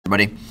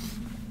everybody.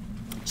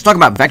 Let's talk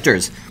about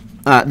vectors.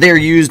 They're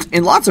used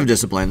in lots of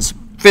disciplines: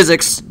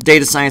 physics,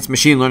 data science,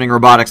 machine learning,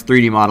 robotics,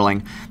 3D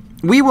modeling.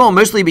 We will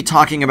mostly be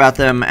talking about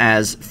them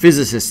as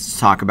physicists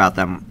talk about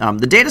them.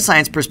 The data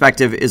science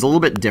perspective is a little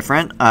bit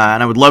different,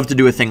 and I would love to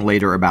do a thing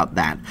later about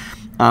that.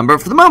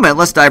 But for the moment,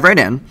 let's dive right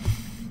in.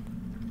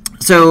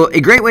 So a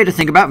great way to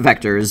think about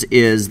vectors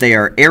is they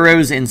are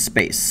arrows in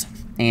space,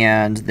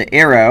 and the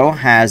arrow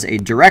has a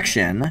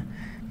direction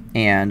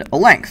and a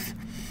length.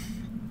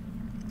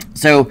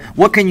 So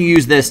what can you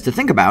use this to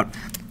think about?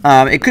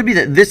 It could be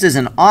that this is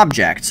an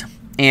object,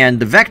 and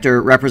the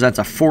vector represents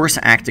a force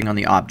acting on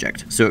the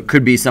object. So it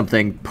could be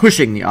something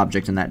pushing the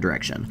object in that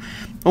direction.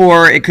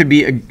 Or it could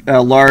be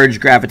a large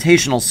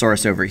gravitational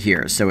source over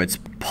here, so it's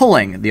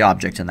pulling the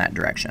object in that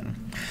direction.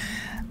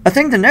 A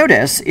thing to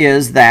notice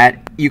is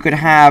that you could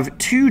have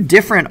two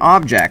different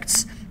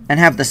objects and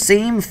have the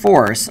same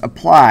force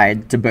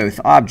applied to both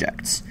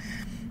objects.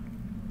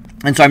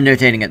 And so I'm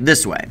notating it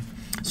this way.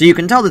 So you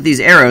can tell that these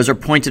arrows are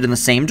pointed in the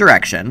same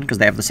direction because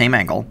they have the same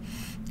angle,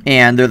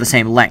 and they're the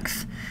same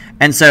length.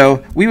 And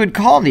so we would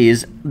call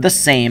these the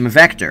same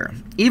vector,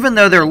 even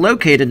though they're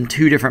located in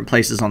two different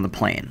places on the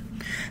plane.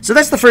 So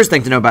that's the first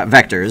thing to know about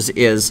vectors,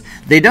 is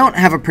they don't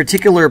have a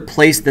particular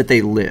place that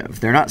they live.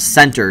 They're not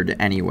centered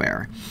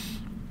anywhere.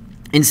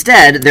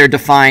 Instead, they're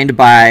defined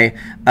by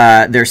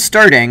their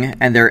starting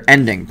and their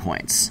ending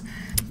points.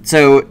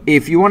 So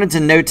if you wanted to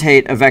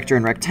notate a vector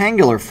in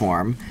rectangular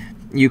form,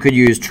 you could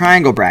use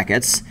triangle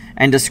brackets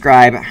and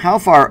describe how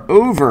far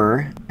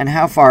over and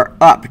how far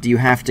up do you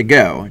have to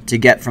go to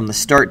get from the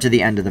start to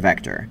the end of the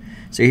vector.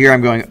 So here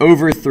I'm going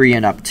over 3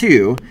 and up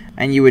 2,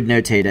 and you would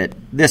notate it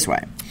this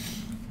way.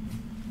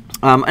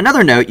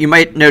 Another note, you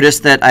might notice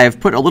that I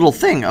have put a little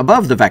thing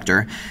above the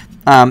vector.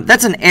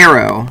 That's an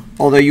arrow,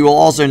 although you will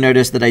also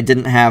notice that I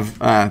didn't have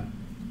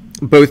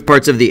both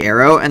parts of the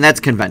arrow, and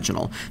that's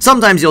conventional.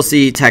 Sometimes you'll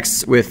see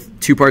texts with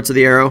two parts of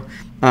the arrow,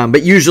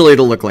 but usually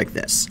it'll look like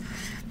this.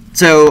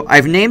 So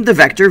I've named the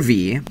vector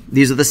v.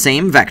 These are the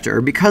same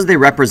vector because they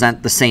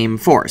represent the same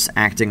force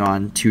acting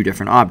on two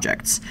different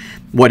objects.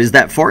 What is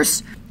that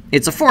force?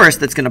 It's a force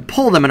that's going to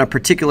pull them in a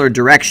particular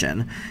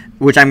direction,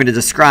 which I'm going to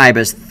describe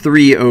as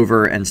 3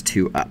 over and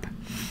 2 up.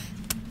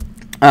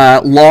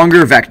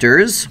 Longer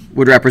vectors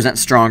would represent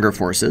stronger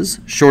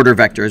forces. Shorter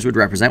vectors would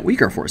represent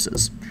weaker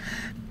forces.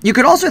 You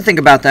could also think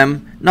about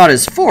them not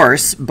as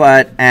force,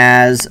 but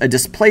as a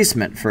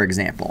displacement, for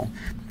example.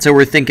 So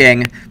we're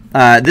thinking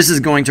this is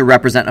going to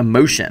represent a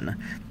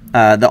motion.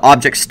 The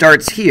object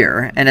starts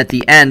here, and at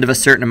the end of a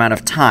certain amount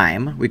of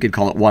time, we could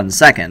call it 1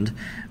 second,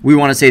 we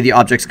want to say the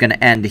object's going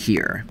to end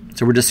here.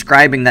 So we're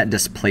describing that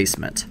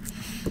displacement.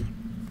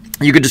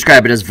 You could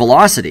describe it as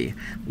velocity.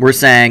 We're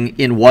saying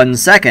in 1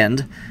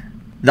 second,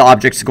 the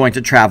object's going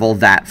to travel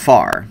that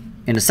far.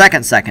 In a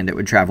second, it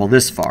would travel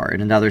this far.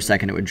 In another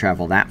second, it would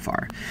travel that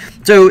far.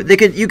 So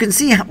you can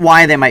see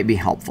why they might be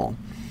helpful.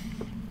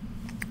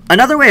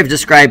 Another way of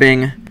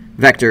describing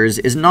vectors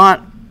is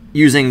not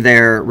using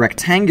their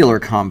rectangular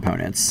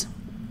components.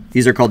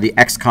 These are called the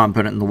x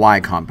component and the y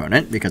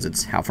component because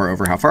it's how far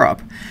over, how far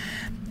up.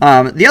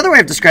 The other way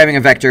of describing a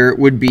vector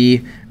would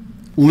be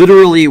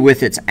literally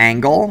with its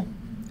angle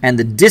and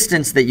the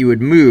distance that you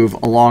would move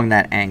along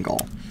that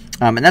angle.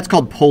 And that's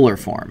called polar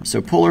form.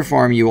 So polar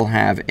form, you will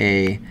have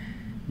a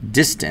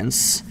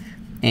distance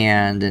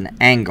and an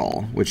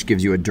angle, which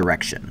gives you a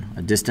direction,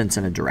 a distance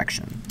and a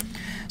direction.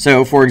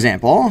 So for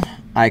example,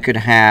 I could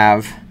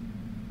have,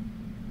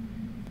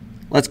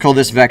 let's call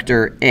this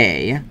vector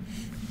A.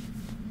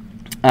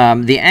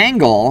 The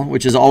angle,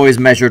 which is always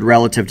measured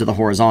relative to the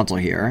horizontal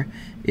here,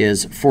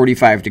 is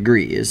 45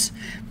 degrees.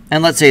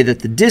 And let's say that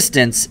the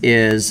distance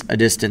is a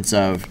distance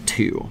of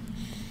 2.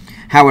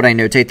 How would I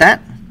notate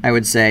that? I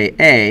would say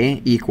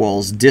A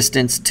equals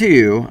distance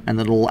 2, and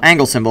the little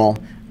angle symbol,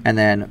 and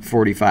then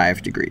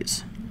 45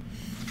 degrees.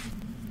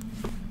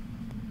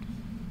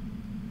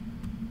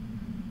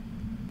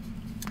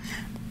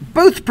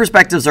 Both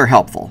perspectives are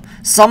helpful.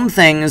 Some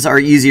things are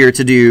easier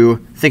to do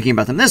thinking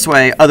about them this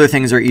way. Other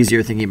things are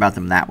easier thinking about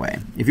them that way.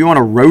 If you want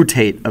to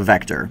rotate a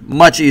vector,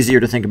 much easier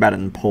to think about it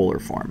in polar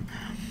form.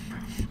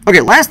 Okay,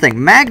 last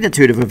thing,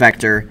 magnitude of a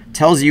vector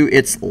tells you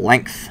its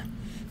length.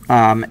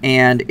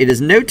 And it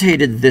is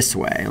notated this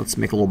way. Let's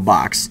make a little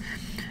box.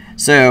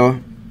 So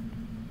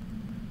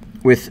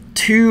with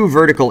 2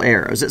 vertical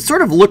arrows, it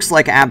sort of looks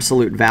like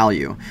absolute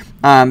value.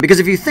 Because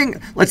if you think,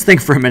 let's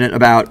think for a minute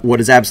about what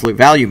does absolute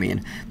value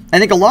mean. I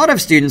think a lot of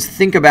students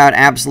think about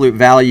absolute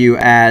value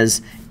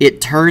as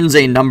it turns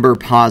a number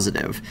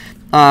positive.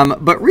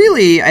 But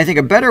really, I think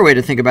a better way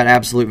to think about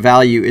absolute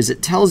value is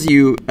it tells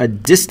you a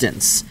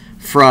distance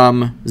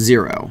from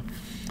 0.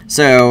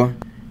 So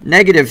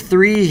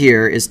 -3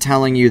 here is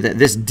telling you that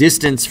this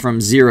distance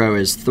from 0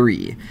 is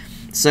 3.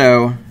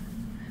 So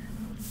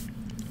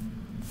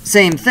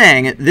same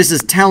thing, this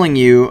is telling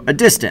you a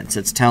distance.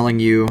 It's telling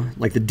you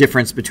like the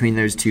difference between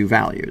those two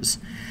values.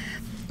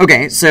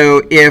 Okay,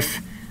 so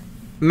if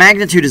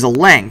magnitude is a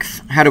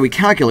length, how do we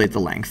calculate the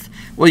length?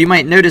 Well, you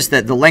might notice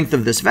that the length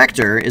of this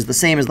vector is the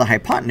same as the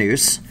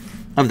hypotenuse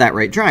of that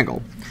right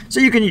triangle. So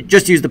you can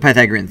just use the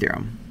Pythagorean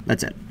theorem.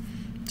 That's it.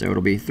 So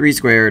it'll be 3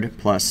 squared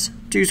plus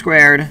 2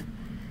 squared.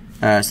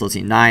 So let's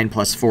see, 9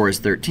 plus 4 is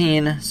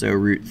 13, so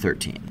root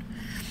 13.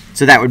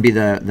 So that would be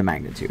the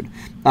magnitude.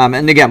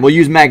 And again, we'll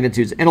use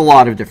magnitudes in a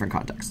lot of different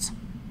contexts.